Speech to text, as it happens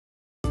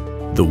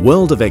The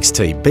world of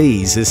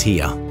XTBs is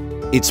here.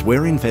 It's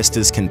where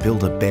investors can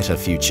build a better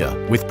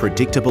future with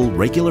predictable,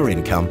 regular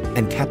income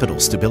and capital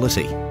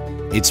stability.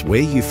 It's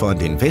where you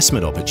find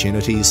investment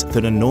opportunities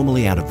that are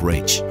normally out of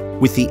reach,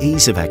 with the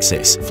ease of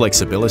access,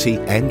 flexibility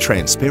and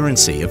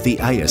transparency of the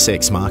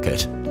ASX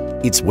market.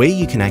 It's where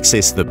you can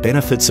access the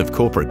benefits of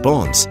corporate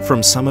bonds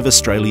from some of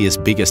Australia's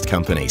biggest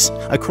companies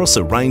across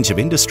a range of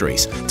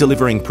industries,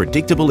 delivering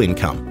predictable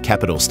income,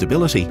 capital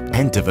stability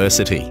and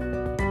diversity.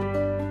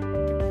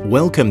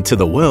 Welcome to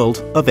the world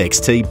of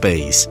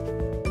XTBs.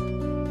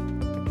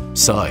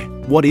 So,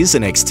 what is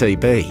an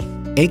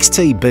XTB?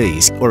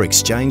 XTBs, or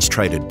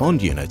Exchange-Traded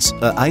Bond Units,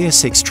 are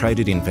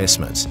ASX-traded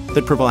investments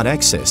that provide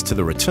access to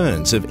the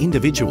returns of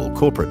individual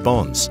corporate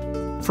bonds.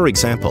 For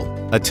example,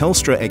 a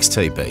Telstra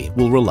XTB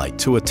will relate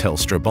to a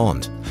Telstra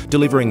bond,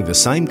 delivering the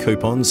same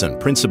coupons and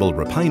principal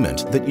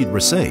repayment that you'd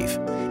receive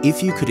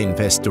if you could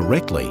invest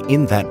directly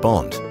in that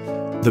bond.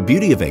 The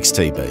beauty of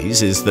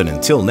XTBs is that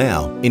until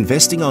now,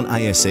 investing on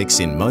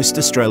ASX in most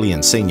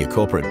Australian senior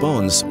corporate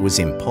bonds was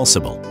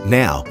impossible.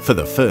 Now, for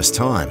the first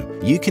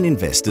time, you can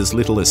invest as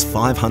little as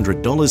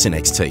 $500 in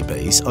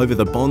XTBs over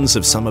the bonds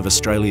of some of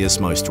Australia's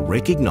most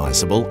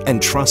recognisable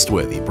and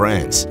trustworthy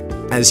brands.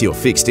 As your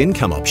fixed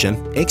income option,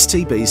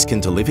 XTBs can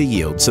deliver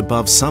yields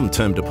above some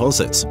term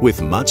deposits with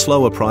much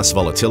lower price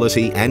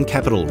volatility and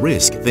capital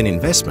risk than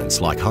investments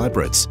like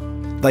hybrids.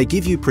 They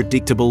give you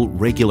predictable,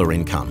 regular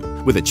income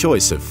with a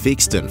choice of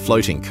fixed and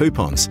floating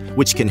coupons,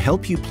 which can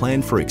help you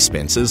plan for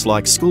expenses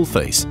like school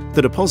fees,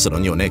 the deposit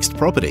on your next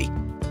property,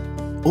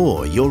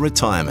 or your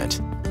retirement.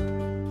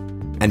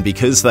 And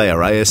because they are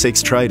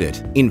ASX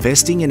traded,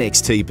 investing in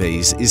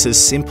XTBs is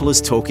as simple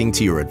as talking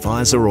to your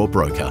advisor or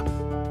broker,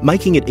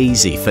 making it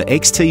easy for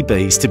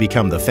XTBs to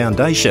become the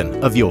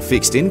foundation of your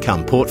fixed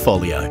income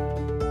portfolio.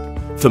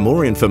 For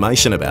more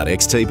information about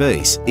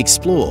XTBs,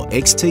 explore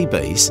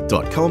xtbs.com.au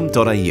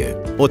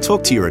or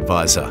talk to your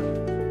advisor.